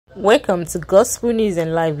Welcome to Gospel News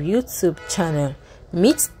and Live YouTube channel.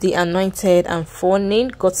 Meet the anointed and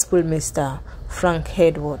forenamed gospel minister, Frank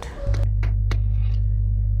Edward.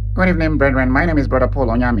 Good evening, brethren. My name is Brother Paul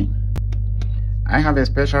Onyami. I have a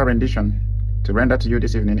special rendition to render to you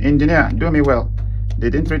this evening. Engineer, do me well. They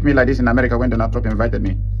didn't treat me like this in America when Donald Trump invited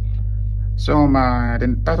me. So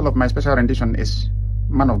the title of my special rendition is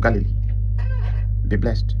Man of Galilee. Be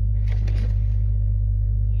blessed.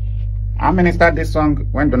 I ministered this song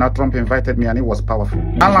when Donald Trump invited me, and it was powerful.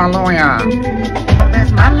 Hallelujah.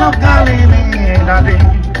 This man of Galilee,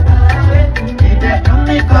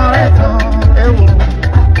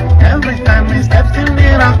 every time he steps in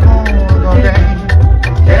miracles,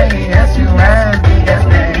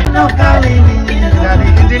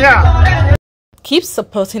 Keep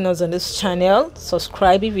supporting us on this channel.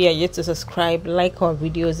 Subscribe if you are yet to subscribe. Like our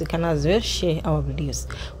videos. You can as well share our videos.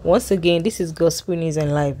 Once again, this is Gospel News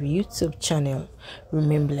and Live YouTube channel.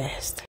 Remain blessed.